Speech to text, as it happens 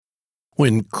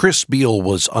When Chris Beall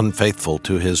was unfaithful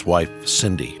to his wife,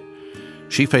 Cindy,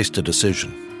 she faced a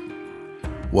decision.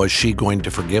 Was she going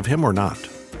to forgive him or not?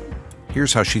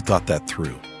 Here's how she thought that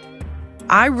through.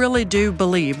 I really do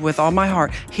believe with all my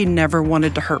heart he never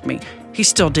wanted to hurt me. He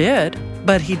still did,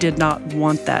 but he did not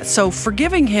want that. So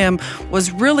forgiving him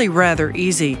was really rather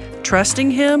easy.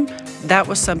 Trusting him, that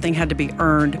was something had to be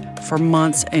earned for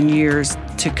months and years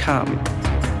to come.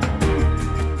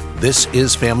 This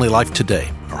is Family Life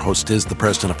Today. Our host is the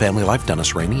president of Family Life,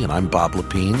 Dennis Rainey, and I'm Bob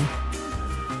Lepine.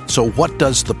 So what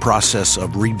does the process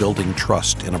of rebuilding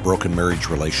trust in a broken marriage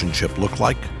relationship look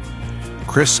like?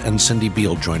 Chris and Cindy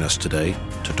Beall join us today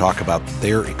to talk about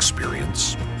their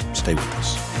experience. Stay with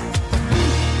us.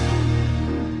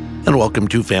 And welcome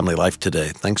to Family Life Today.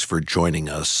 Thanks for joining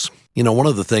us. You know, one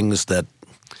of the things that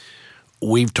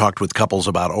we've talked with couples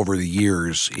about over the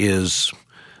years is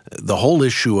the whole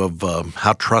issue of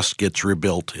how trust gets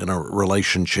rebuilt in a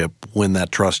relationship when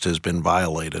that trust has been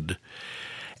violated.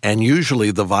 And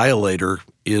usually the violator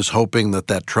is hoping that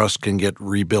that trust can get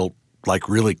rebuilt like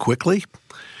really quickly.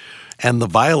 And the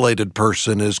violated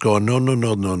person is going,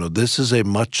 no. This is a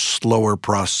much slower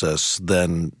process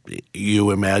than you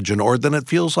imagine or than it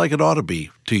feels like it ought to be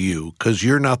to you because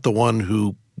you're not the one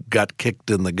who got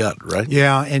kicked in the gut, right?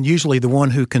 Yeah, and usually the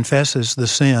one who confesses the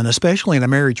sin, especially in a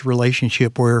marriage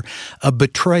relationship where a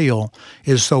betrayal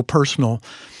is so personal,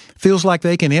 feels like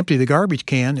they can empty the garbage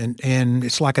can and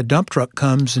it's like a dump truck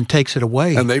comes and takes it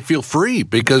away. And they feel free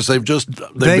because they've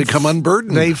become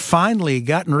unburdened. They've finally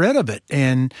gotten rid of it,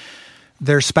 and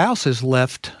their spouse is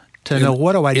left to know,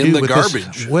 what do I do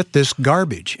with this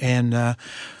garbage? And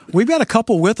we've got a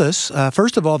couple with us.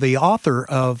 First of all, the author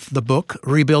of the book,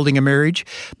 Rebuilding a Marriage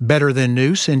Better Than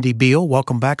New, Cindy Beall.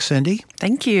 Welcome back, Cindy.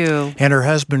 Thank you. And her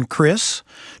husband, Chris,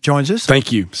 joins us.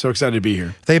 Thank you. So excited to be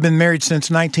here. They've been married since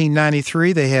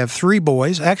 1993. They have three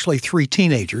boys, actually three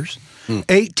teenagers,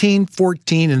 18,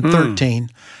 14, and 13.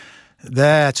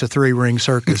 That's a three-ring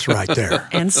circus right there.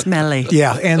 And smelly.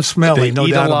 Yeah, and smelly, no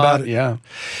doubt about it. Yeah.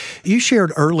 You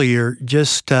shared earlier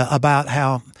just about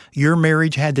how your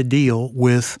marriage had to deal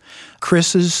with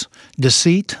Chris's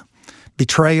deceit,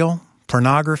 betrayal,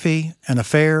 pornography, an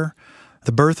affair,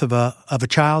 the birth of a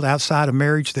child outside of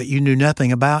marriage that you knew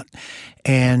nothing about,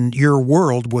 and your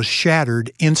world was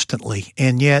shattered instantly.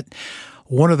 And yet,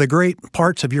 one of the great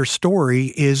parts of your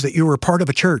story is that you were part of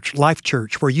a church, Life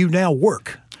Church, where you now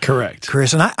work. Correct.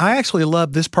 Chris, and I actually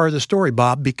love this part of the story,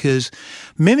 Bob, because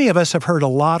many of us have heard a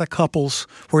lot of couples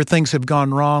where things have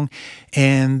gone wrong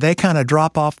and they kind of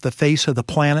drop off the face of the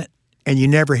planet and you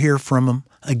never hear from them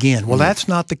again. Well, that's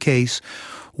not the case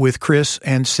with Chris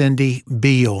and Cindy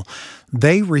Beall.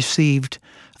 They received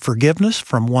forgiveness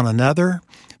from one another.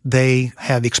 They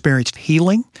have experienced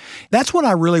healing. That's what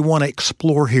I really want to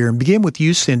explore here and begin with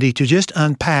you, Cindy, to just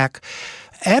unpack.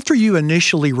 After you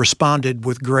initially responded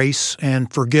with grace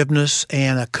and forgiveness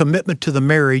and a commitment to the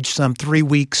marriage some 3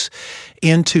 weeks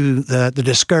into the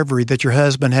discovery that your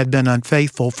husband had been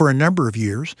unfaithful for a number of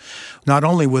years, not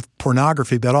only with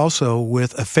pornography, but also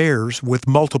with affairs with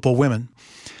multiple women,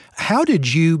 how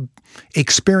did you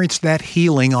experience that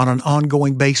healing on an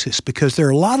ongoing basis? Because there are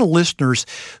a lot of listeners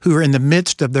who are in the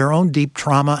midst of their own deep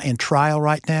trauma and trial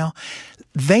right now.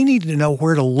 They need to know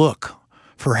where to look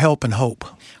for help and hope.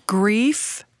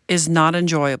 Grief is not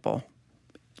enjoyable.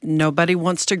 Nobody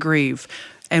wants to grieve.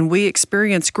 And we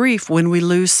experience grief when we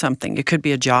lose something. It could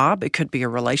be a job, it could be a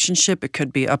relationship, it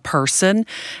could be a person.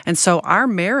 And so our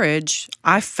marriage,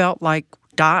 I felt like,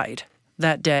 died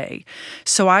that day.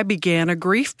 So I began a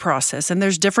grief process. And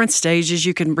there's different stages.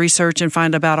 You can research and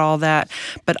find about all that.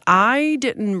 But I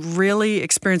didn't really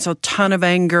experience a ton of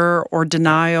anger or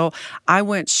denial. I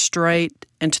went straight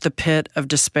into the pit of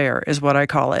despair, is what I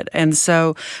call it. And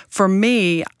so for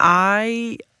me,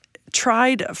 I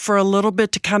tried for a little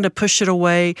bit to kind of push it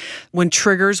away when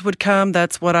triggers would come.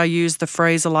 That's what I use the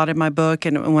phrase a lot in my book.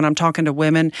 And when I'm talking to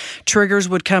women, triggers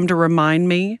would come to remind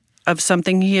me of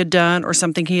something he had done or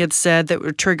something he had said that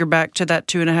would trigger back to that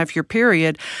 2.5-year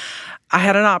period. I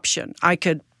had an option. I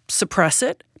could suppress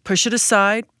it, push it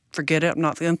aside, forget it, I'm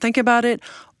not going to think about it,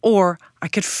 or I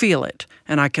could feel it,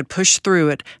 and I could push through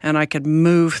it, and I could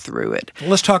move through it.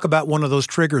 Let's talk about one of those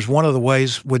triggers. One of the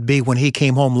ways would be when he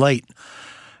came home late,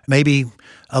 maybe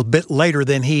a bit later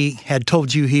than he had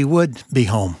told you he would be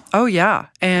home. Oh, yeah.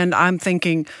 And I'm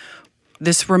thinking,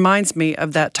 this reminds me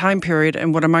of that time period,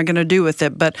 and what am I going to do with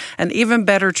it? But an even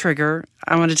better trigger,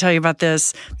 I want to tell you about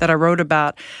this, that I wrote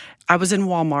about. I was in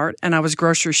Walmart and I was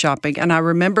grocery shopping, and I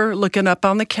remember looking up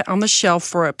on the shelf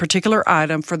for a particular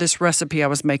item for this recipe I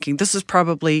was making. This is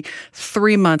probably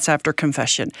 3 months after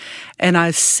confession. And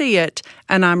I see it,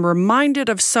 and I'm reminded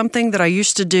of something that I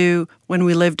used to do when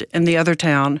we lived in the other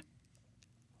town.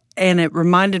 And it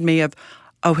reminded me of,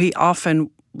 he often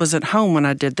was at home when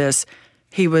I did this.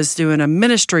 He was doing a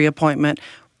ministry appointment.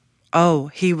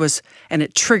 And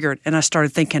it triggered, and I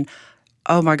started thinking,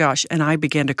 oh my gosh, and I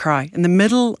began to cry in the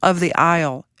middle of the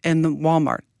aisle in the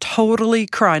Walmart, totally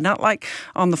cry, not like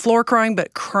on the floor crying,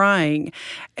 but crying.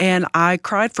 And I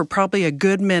cried for probably a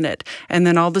good minute. And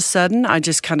then all of a sudden, I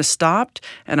just kind of stopped,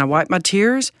 and I wiped my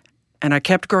tears, and I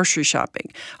kept grocery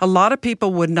shopping. A lot of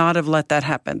people would not have let that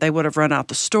happen. They would have run out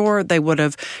the store. They would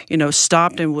have,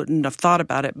 stopped and wouldn't have thought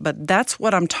about it. But that's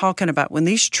what I'm talking about. When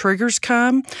these triggers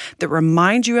come that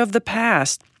remind you of the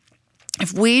past,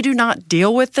 if we do not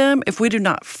deal with them, if we do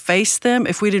not face them,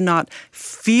 if we do not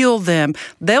feel them,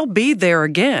 they'll be there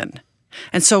again.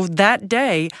 And so that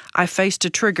day, I faced a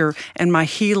trigger, and my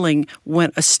healing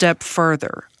went a step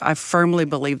further. I firmly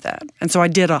believe that. And so I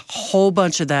did a whole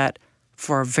bunch of that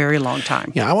for a very long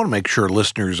time. Yeah, I want to make sure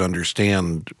listeners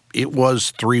understand it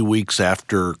was 3 weeks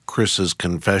after Chris's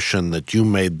confession that you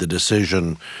made the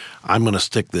decision, I'm going to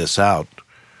stick this out.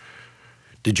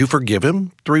 Did you forgive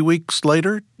him 3 weeks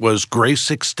later? Was grace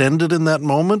extended in that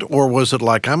moment? Or was it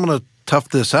like, I'm going to tough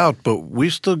this out, but we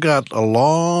still got a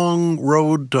long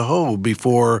road to hoe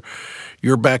before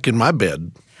you're back in my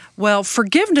bed? Well,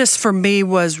 forgiveness for me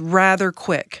was rather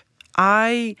quick.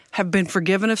 I have been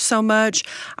forgiven of so much.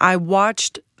 I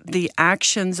watched the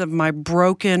actions of my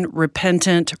broken,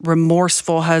 repentant,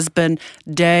 remorseful husband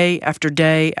day after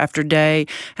day after day,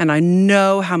 and I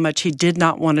know how much he did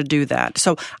not want to do that.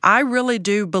 So I really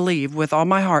do believe with all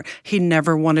my heart he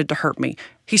never wanted to hurt me.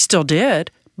 He still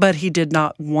did, but he did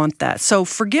not want that. So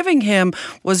forgiving him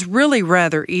was really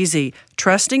rather easy.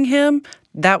 Trusting him,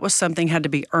 that was something had to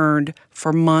be earned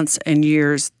for months and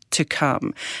years to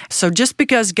come. So just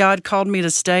because God called me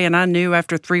to stay and I knew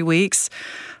after 3 weeks,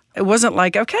 it wasn't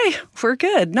like, okay, we're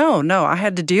good. No, I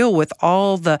had to deal with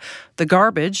all the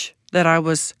garbage that I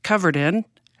was covered in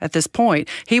at this point.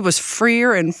 He was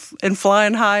freer and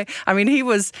flying high. I mean, he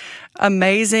was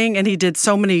amazing, and he did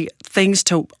so many things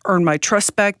to earn my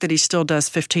trust back that he still does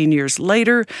 15 years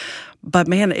later. But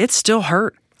man, it still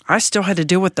hurt. I still had to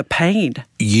deal with the pain.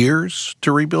 Years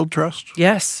to rebuild trust?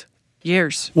 Yes,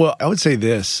 years. Well, I would say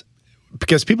this,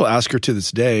 because people ask her to this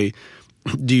day,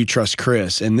 do you trust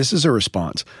Chris? And this is her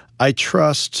response. I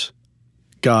trust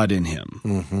God in him.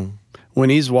 Mm-hmm. When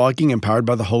he's walking empowered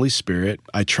by the Holy Spirit,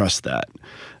 I trust that.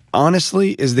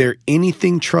 Honestly, is there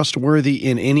anything trustworthy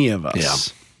in any of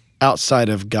us outside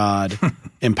of God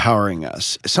empowering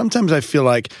us? Sometimes I feel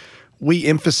like we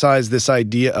emphasize this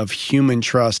idea of human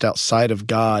trust outside of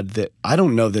God that I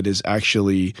don't know that is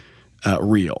actually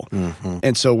real. Mm-hmm.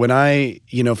 And so when I,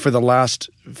 for the last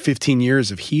 15 years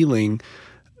of healing,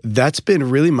 that's been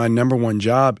really my number one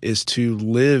job, is to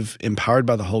live empowered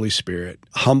by the Holy Spirit,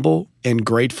 humble and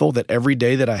grateful that every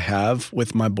day that I have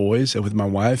with my boys and with my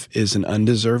wife is an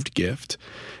undeserved gift.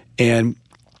 And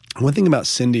one thing about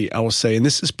Cindy, I will say, and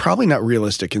this is probably not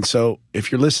realistic, and so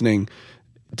if you're listening,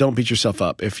 don't beat yourself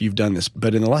up if you've done this,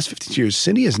 but in the last 15 years,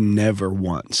 Cindy has never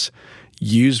once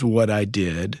used what I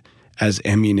did as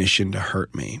ammunition to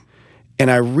hurt me. And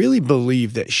I really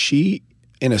believe that she,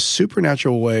 in a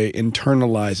supernatural way,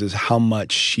 internalizes how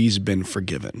much she's been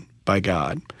forgiven by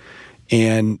God.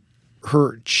 And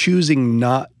her choosing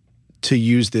not to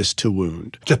use this to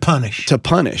wound. To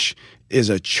punish is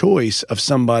a choice of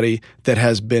somebody that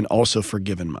has been also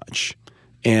forgiven much.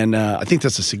 And I think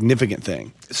that's a significant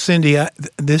thing. Cindy,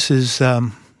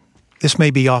 this may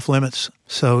be off limits,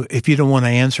 so if you don't want to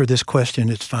answer this question,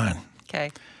 it's fine. Okay.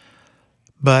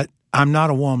 But I'm not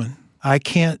a woman. I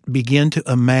can't begin to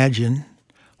imagine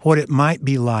what it might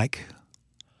be like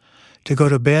to go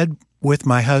to bed with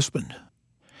my husband,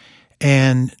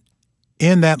 and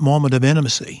in that moment of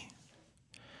intimacy,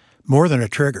 more than a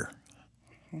trigger,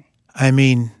 I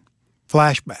mean,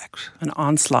 flashbacks. An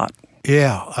onslaught.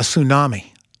 Yeah, a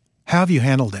tsunami. How have you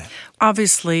handled that?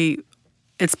 Obviously,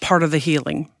 it's part of the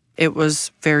healing. It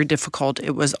was very difficult.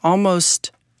 It was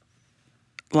almost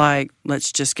like,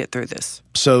 let's just get through this.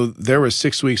 So there was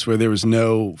 6 weeks where there was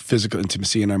no physical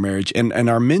intimacy in our marriage. And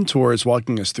our mentors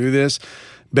walking us through this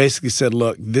basically said,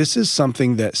 look, this is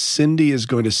something that Cindy is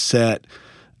going to set.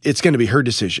 It's going to be her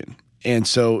decision. And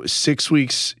so 6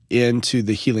 weeks into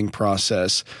the healing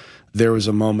process, there was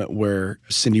a moment where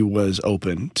Cindy was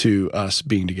open to us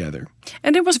being together.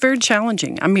 And it was very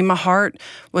challenging. I mean, my heart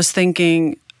was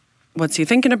thinking, What's he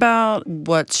thinking about?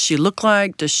 What's she look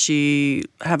like? Does she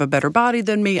have a better body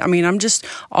than me? I mean,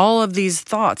 all of these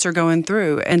thoughts are going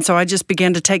through. And so I just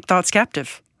began to take thoughts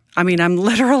captive. I mean, I'm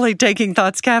literally taking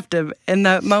thoughts captive in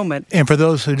that moment. And for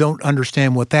those who don't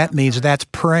understand what that means, that's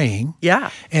praying. Yeah.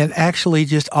 And actually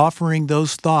just offering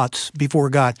those thoughts before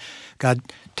God. God,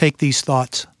 take these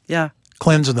thoughts. Yeah.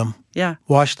 Cleanse them. Yeah.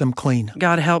 Wash them clean.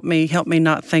 God, help me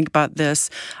not think about this.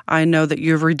 I know that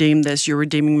you've redeemed this. You're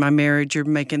redeeming my marriage. You're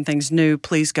making things new.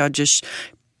 Please, God, just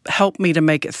help me to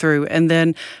make it through. And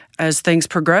then as things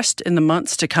progressed in the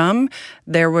months to come,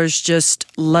 there was just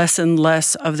less and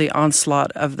less of the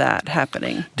onslaught of that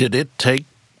happening. Did it take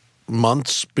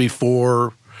months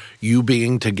before you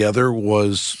being together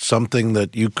was something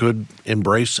that you could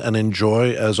embrace and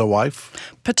enjoy as a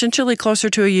wife? Potentially closer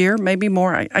to a year, maybe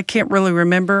more. I can't really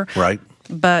remember. Right.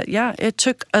 But yeah, it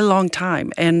took a long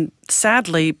time. And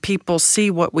sadly, people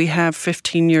see what we have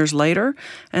 15 years later,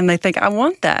 and they think, I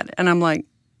want that. And I'm like,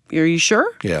 are you sure?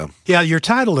 Yeah. Yeah, your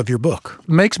title of your book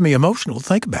makes me emotional to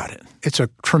think about it. It's a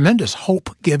tremendous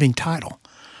hope-giving title.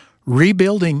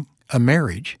 Rebuilding a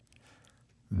Marriage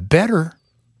Better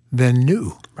Than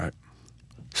New. Right.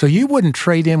 So you wouldn't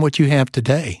trade in what you have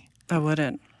today. I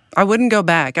wouldn't. I wouldn't go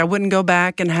back. I wouldn't go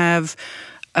back and have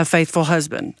a faithful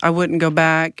husband. I wouldn't go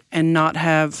back and not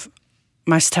have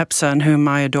my stepson, whom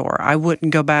I adore. I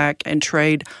wouldn't go back and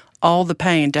trade all the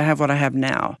pain to have what I have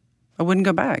now. I wouldn't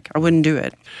go back. I wouldn't do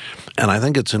it. And I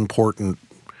think it's important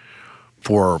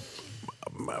for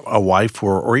a wife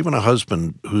or even a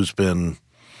husband who's been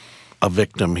a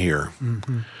victim here.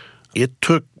 Mm-hmm. It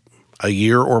took a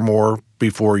year or more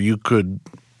before you could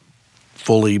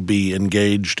fully be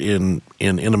engaged in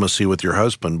intimacy with your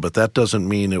husband, but that doesn't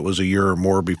mean it was a year or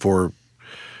more before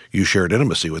you shared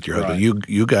intimacy with your husband. Right.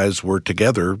 You guys were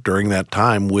together during that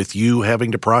time with you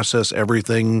having to process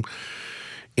everything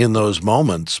in those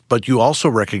moments, but you also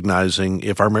recognizing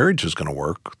if our marriage is going to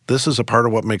work, this is a part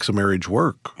of what makes a marriage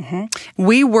work. Mm-hmm.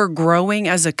 We were growing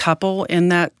as a couple in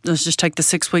that, let's just take the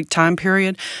 6-week time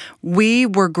period. We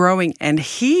were growing, and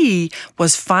he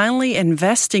was finally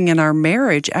investing in our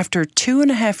marriage after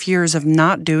 2.5 years of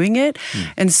not doing it.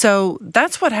 And so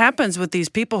that's what happens with these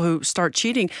people who start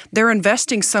cheating. They're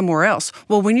investing somewhere else.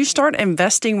 Well, when you start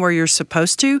investing where you're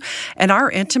supposed to, and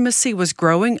our intimacy was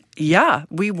growing, yeah,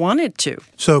 we wanted to.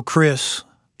 So, Chris,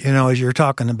 as you're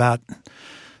talking about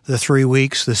the 3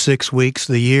 weeks, the 6 weeks,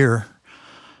 the year,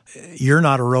 you're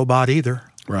not a robot either.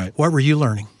 Right. What were you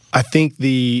learning? I think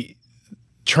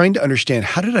trying to understand,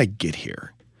 how did I get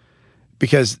here?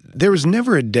 Because there was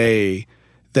never a day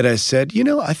that I said,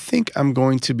 I think I'm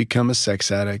going to become a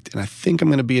sex addict and I think I'm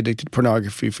going to be addicted to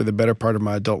pornography for the better part of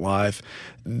my adult life.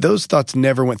 Those thoughts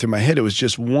never went through my head. It was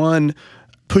just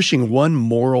pushing one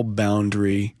moral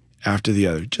boundary after the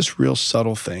other, just real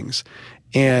subtle things.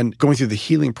 And going through the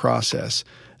healing process,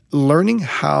 learning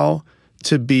how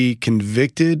to be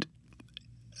convicted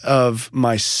of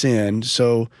my sin.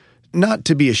 So not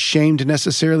to be ashamed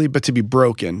necessarily, but to be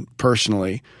broken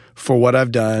personally for what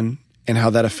I've done and how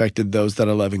that affected those that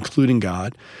I love, including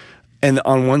God. And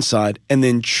on one side, and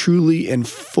then truly and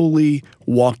fully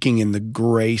walking in the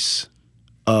grace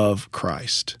of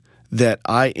Christ, that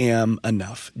I am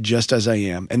enough just as I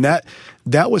am. And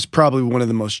that was probably one of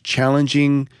the most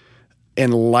challenging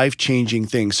and life-changing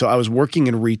things. So I was working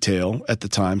in retail at the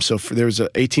time. So there was an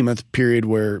 18-month period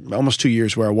almost 2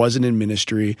 years where I wasn't in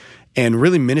ministry, and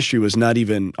really ministry was not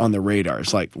even on the radar.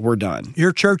 It's like, we're done.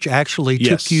 Your church actually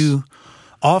Yes. took you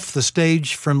off the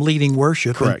stage from leading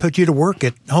worship Correct. and put you to work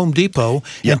at Home Depot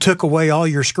Yep. and took away all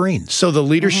your screens. So the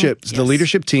leadership, Yes. the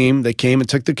leadership team, they came and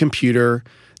took the computer.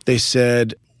 They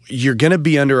said, you're going to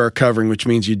be under our covering, which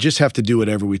means you just have to do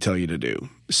whatever we tell you to do.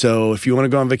 So if you want to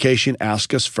go on vacation,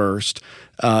 ask us first.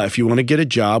 If you want to get a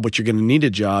job, which you're going to need a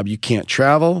job, you can't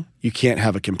travel, you can't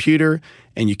have a computer,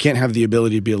 and you can't have the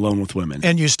ability to be alone with women.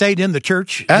 And you stayed in the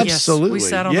church Absolutely. Yes, we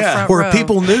sat on the Yeah. front where row.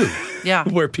 people knew. Yeah.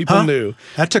 Where people knew.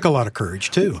 That took a lot of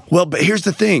courage, too. Well, but here's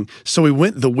the thing. So we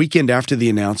went the weekend after the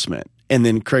announcement, and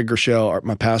then Craig Gershell,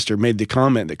 my pastor, made the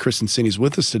comment that Kristen Cindy's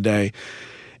with us today.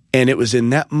 And it was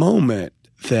in that moment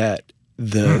that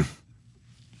the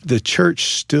church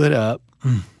stood up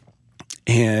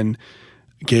and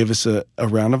gave us a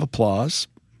round of applause.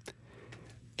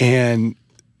 And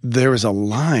there was a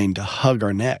line to hug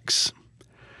our necks.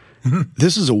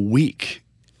 This is a week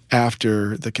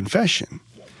after the confession.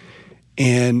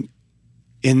 And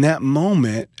in that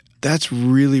moment, that's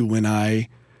really when I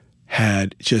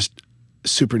had just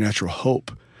supernatural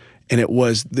hope. And it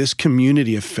was this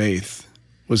community of faith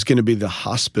was going to be the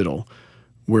hospital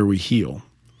where we heal,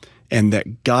 and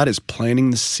that God is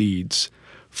planting the seeds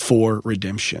for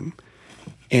redemption.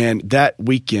 And that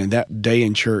weekend, that day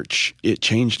in church, it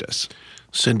changed us.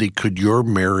 Cindy, could your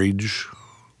marriage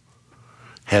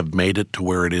have made it to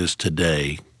where it is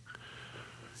today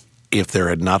if there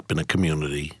had not been a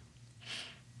community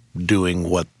doing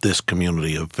what this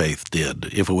community of faith did?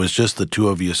 If it was just the two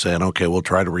of you saying, okay, we'll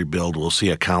try to rebuild, we'll see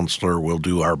a counselor, we'll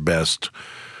do our best,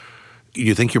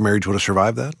 you think your marriage would have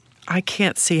survived that? I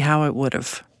can't see how it would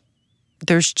have.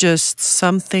 There's just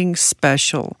something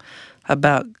special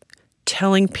about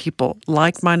telling people,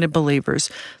 like-minded believers,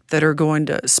 that are going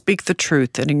to speak the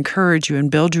truth and encourage you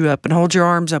and build you up and hold your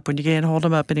arms up when you can't hold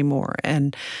them up anymore.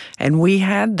 And we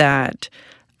had that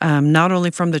not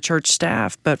only from the church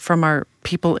staff, but from our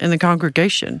people in the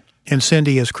congregation. And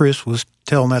Cindy, as Chris was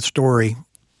telling that story,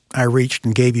 I reached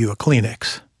and gave you a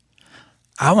Kleenex.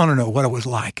 I want to know what it was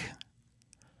like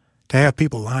to have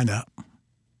people line up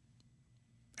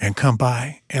and come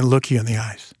by and look you in the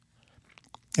eyes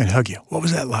and hug you. What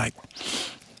was that like?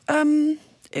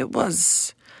 It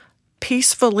was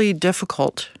peacefully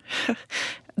difficult.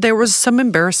 There was some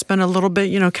embarrassment a little bit,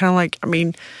 kind of like,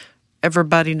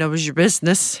 everybody knows your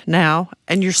business now,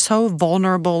 and you're so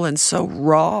vulnerable and so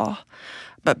raw.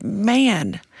 But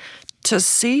man, to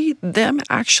see them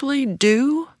actually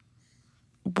do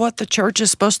what the church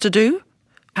is supposed to do,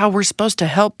 how we're supposed to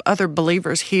help other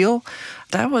believers heal,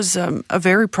 that was a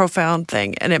very profound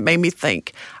thing. And it made me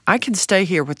think, I can stay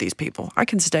here with these people. I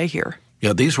can stay here.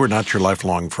 Yeah, these were not your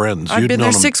lifelong friends. I've You'd been known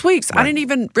there them- 6 weeks. Right. I didn't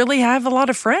even really have a lot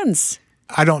of friends.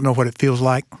 I don't know what it feels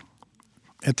like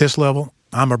at this level.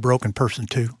 I'm a broken person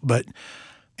too, but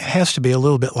it has to be a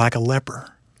little bit like a leper.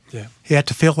 Yeah. You have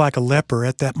to feel like a leper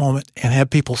at that moment and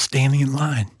have people standing in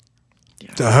line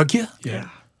to hug you. Yeah.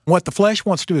 What the flesh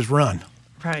wants to do is run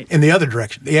Right. in the other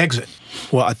direction, the exit.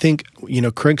 Well, I think,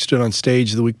 Craig stood on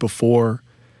stage the week before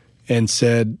and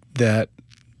said that,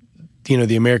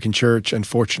 the American church,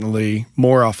 unfortunately,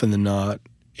 more often than not,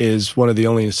 is one of the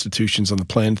only institutions on the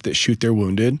planet that shoot their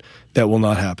wounded. That will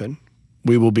not happen.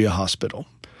 We will be a hospital.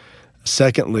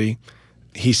 Secondly,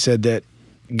 he said that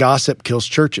gossip kills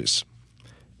churches.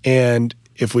 And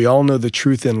if we all know the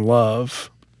truth in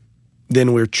love,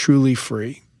 then we're truly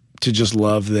free to just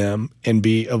love them and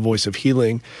be a voice of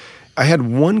healing. I had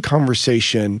one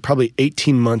conversation probably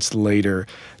 18 months later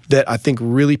that I think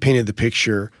really painted the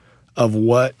picture of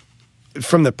what,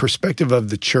 from the perspective of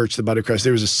the church, the body of Christ,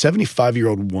 there was a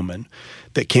 75-year-old woman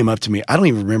that came up to me. I don't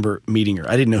even remember meeting her.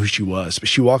 I didn't know who she was, but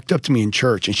she walked up to me in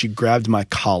church and she grabbed my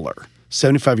collar,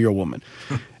 75-year-old woman.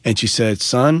 And she said,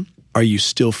 "Son, are you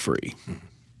still free?"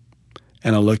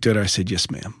 And I looked at her, I said, "Yes,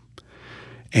 ma'am."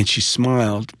 And she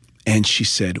smiled and she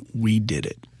said, "We did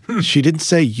it." She didn't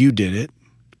say you did it.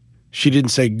 She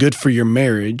didn't say good for your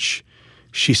marriage.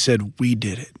 She said, "We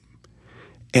did it."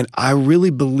 And I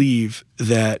really believe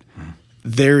that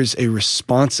there's a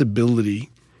responsibility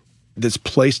that's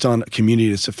placed on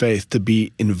communities of faith to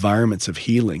be environments of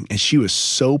healing. And she was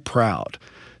so proud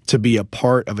to be a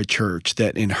part of a church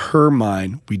that in her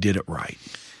mind, we did it right.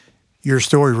 Your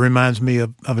story reminds me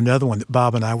of another one that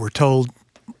Bob and I were told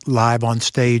live on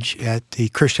stage at the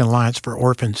Christian Alliance for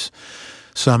Orphans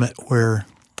Summit, where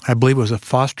I believe it was a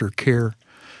foster care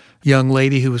young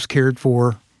lady who was cared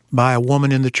for by a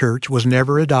woman in the church, was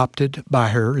never adopted by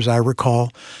her, as I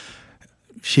recall.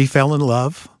 She fell in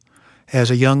love as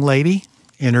a young lady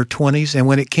in her 20s, and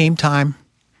when it came time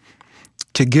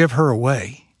to give her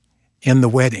away in the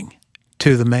wedding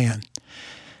to the man,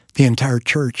 the entire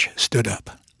church stood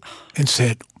up and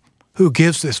said, "Who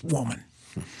gives this woman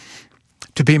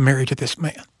to be married to this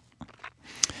man?"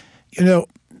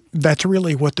 That's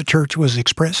really what the church was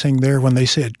expressing there when they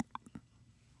said,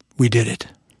 "We did it.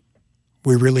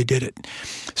 We really did it."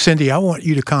 Cindy, I want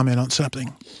you to comment on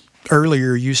something.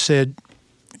 Earlier, you said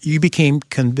you became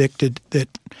convicted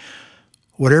that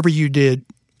whatever you did,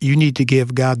 you need to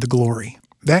give God the glory.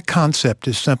 That concept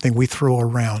is something we throw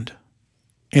around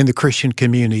in the Christian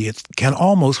community. It can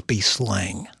almost be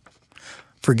slang.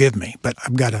 Forgive me, but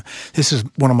this is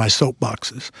one of my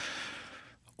soapboxes.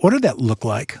 What did that look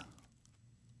like?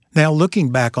 Now,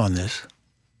 looking back on this,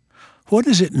 what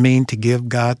does it mean to give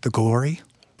God the glory,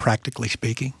 practically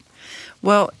speaking?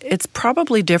 Well, it's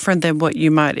probably different than what you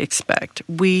might expect.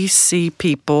 We see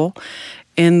people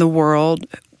in the world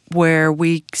where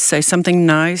we say something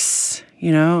nice,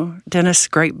 Dennis,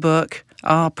 great book.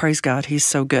 Oh, praise God, he's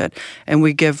so good. And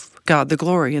we give God the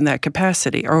glory in that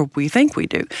capacity, or we think we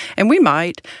do. And we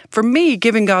might. For me,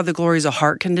 giving God the glory is a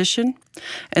heart condition.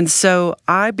 And so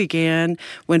I began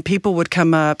when people would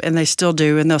come up, and they still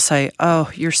do, and they'll say,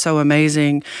 "Oh, you're so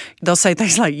amazing." They'll say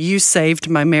things like, "You saved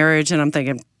my marriage." And I'm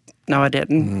thinking, No, I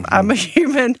didn't. I'm a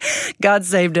human. God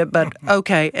saved it, but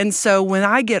okay. And so when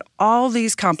I get all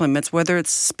these compliments, whether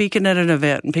it's speaking at an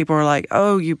event and people are like,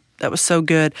 oh, that was so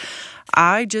good,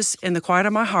 I just, in the quiet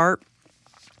of my heart,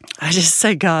 I just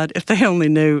say, God, if they only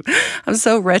knew. I'm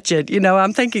so wretched.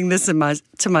 I'm thinking this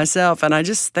to myself, and I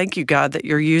just thank you, God, that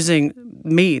you're using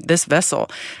me, this vessel.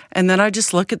 And then I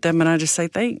just look at them and I just say,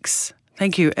 thanks.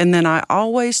 Thank you. And then I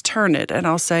always turn it and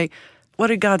I'll say, what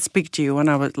did God speak to you when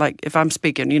I was if I'm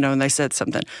speaking, and they said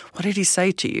something, what did he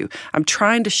say to you? I'm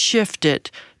trying to shift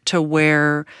it to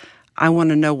where I want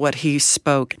to know what he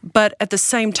spoke. But at the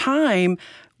same time,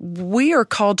 we are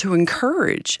called to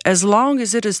encourage as long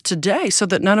as it is today so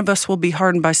that none of us will be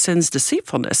hardened by sin's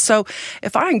deceitfulness. So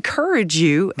if I encourage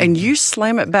you and you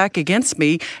slam it back against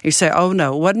me, you say, oh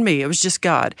no, it wasn't me, it was just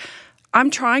God.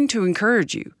 I'm trying to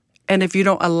encourage you. And if you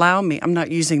don't allow me, I'm not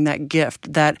using that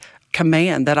gift, that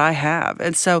command that I have.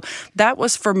 And so that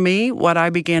was for me what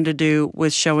I began to do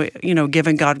with showing,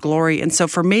 giving God glory. And so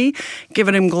for me,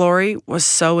 giving him glory was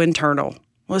so internal.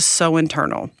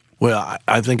 Well,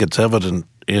 I think it's evident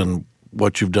in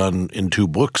what you've done in 2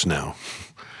 books now,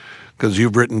 because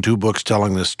you've written 2 books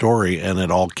telling this story, and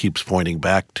it all keeps pointing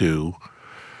back to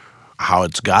how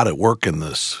it's God at work in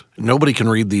this. Nobody can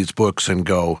read these books and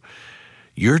go,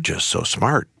 you're just so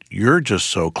smart. You're just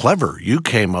so clever. You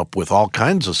came up with all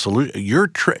kinds of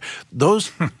solutions.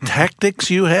 Those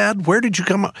tactics you had, where did you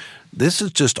come up? This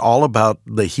is just all about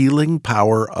the healing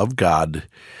power of God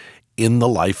in the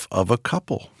life of a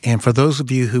couple. And for those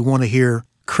of you who want to hear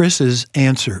Chris's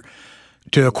answer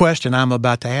to a question I'm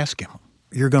about to ask him,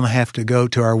 you're going to have to go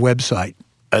to our website.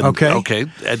 Okay? Okay.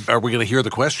 Are we going to hear the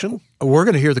question? We're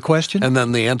going to hear the question. And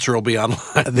then the answer will be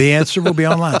online. The answer will be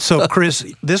online. So,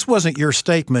 Chris, this wasn't your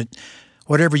statement.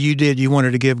 Whatever you did, you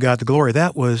wanted to give God the glory.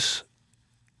 That was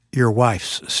your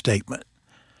wife's statement.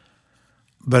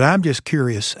 But I'm just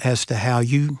curious as to how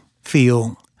you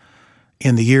feel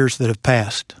in the years that have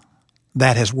passed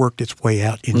that has worked its way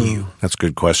out in you. That's a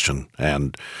good question.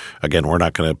 And again, we're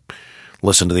not going to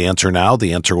listen to the answer now.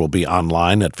 The answer will be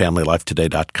online at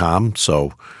familylifetoday.com.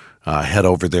 So head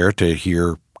over there to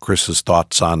hear Chris's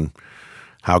thoughts on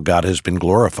how God has been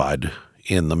glorified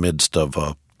in the midst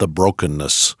of the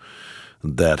brokenness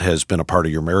that has been a part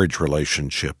of your marriage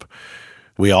relationship.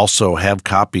 We also have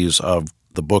copies of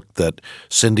the book that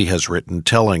Cindy has written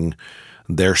telling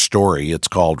their story. It's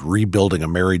called Rebuilding a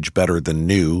Marriage Better Than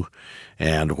New.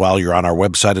 And while you're on our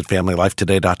website at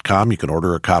familylifetoday.com, you can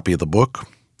order a copy of the book,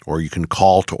 or you can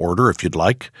call to order if you'd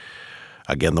like.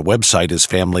 Again, the website is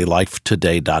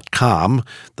familylifetoday.com.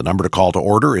 The number to call to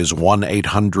order is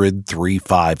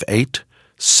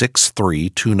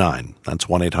 1-800-358-6329. That's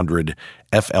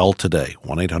 1-800-FL-TODAY.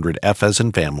 1-800-F as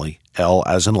in family, L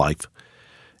as in life,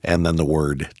 and then the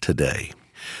word today.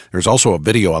 There's also a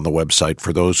video on the website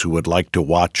for those who would like to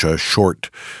watch a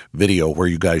short video where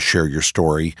you guys share your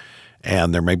story,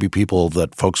 and there may be people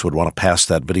that folks would want to pass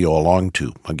that video along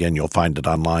to. Again, you'll find it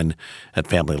online at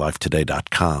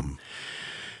familylifetoday.com.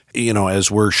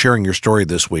 As we're sharing your story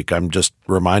this week, I'm just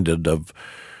reminded of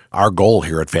our goal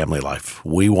here at Family Life.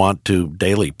 We want to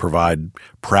daily provide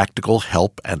practical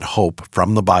help and hope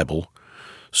from the Bible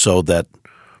so that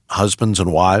husbands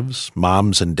and wives,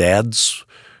 moms and dads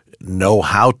know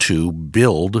how to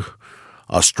build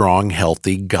a strong,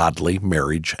 healthy, godly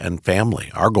marriage and family.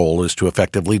 Our goal is to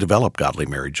effectively develop godly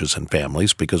marriages and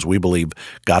families because we believe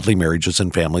godly marriages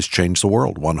and families change the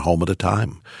world, one home at a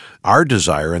time. Our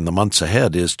desire in the months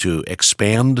ahead is to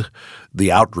expand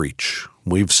the outreach.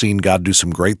 We've seen God do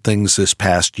some great things this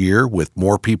past year with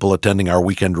more people attending our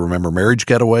Weekend Remember Marriage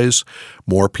getaways,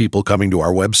 more people coming to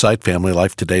our website,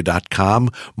 familylifetoday.com,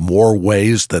 more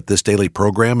ways that this daily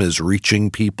program is reaching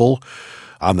people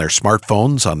on their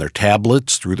smartphones, on their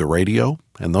tablets, through the radio.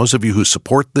 And those of you who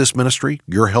support this ministry,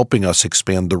 you're helping us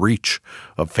expand the reach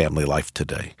of Family Life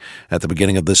Today. At the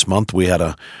beginning of this month, we had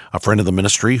a friend of the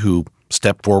ministry who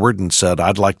stepped forward and said,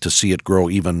 I'd like to see it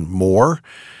grow even more.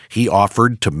 He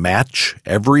offered to match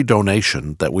every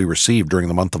donation that we received during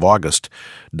the month of August,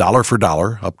 dollar for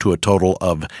dollar, up to a total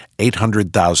of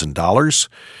 $800,000.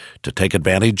 To take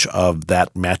advantage of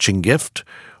that matching gift,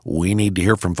 we need to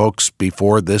hear from folks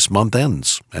before this month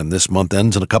ends, and this month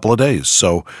ends in a couple of days.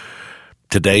 So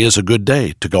today is a good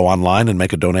day to go online and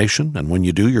make a donation, and when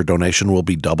you do, your donation will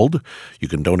be doubled. You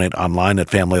can donate online at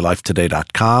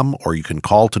familylifetoday.com, or you can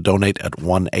call to donate at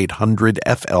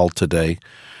 1-800-FL-TODAY,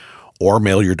 or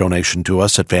mail your donation to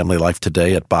us at Family Life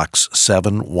Today at Box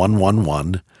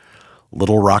 7111,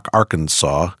 Little Rock,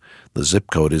 Arkansas. The zip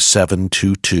code is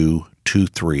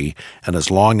 72223, and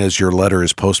as long as your letter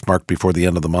is postmarked before the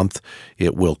end of the month,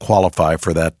 it will qualify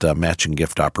for that matching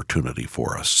gift opportunity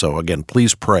for us. So again,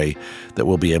 please pray that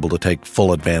we'll be able to take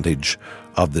full advantage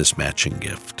of this matching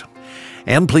gift.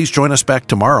 And please join us back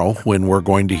tomorrow when we're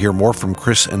going to hear more from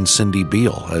Chris and Cindy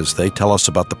Beal as they tell us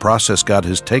about the process God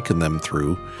has taken them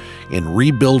through in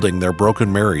rebuilding their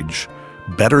broken marriage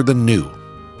better than new.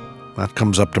 That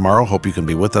comes up tomorrow. Hope you can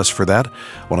be with us for that.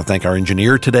 I want to thank our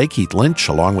engineer today, Keith Lynch,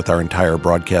 along with our entire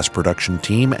broadcast production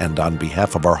team. And on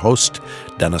behalf of our host,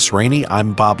 Dennis Rainey,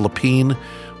 I'm Bob Lepine.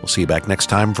 We'll see you back next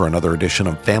time for another edition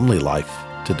of Family Life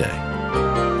Today.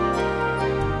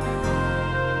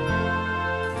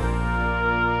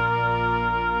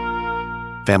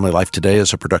 Family Life Today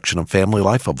is a production of Family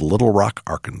Life of Little Rock,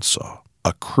 Arkansas,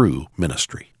 a Cru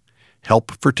ministry.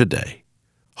 Help for today,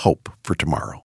 hope for tomorrow.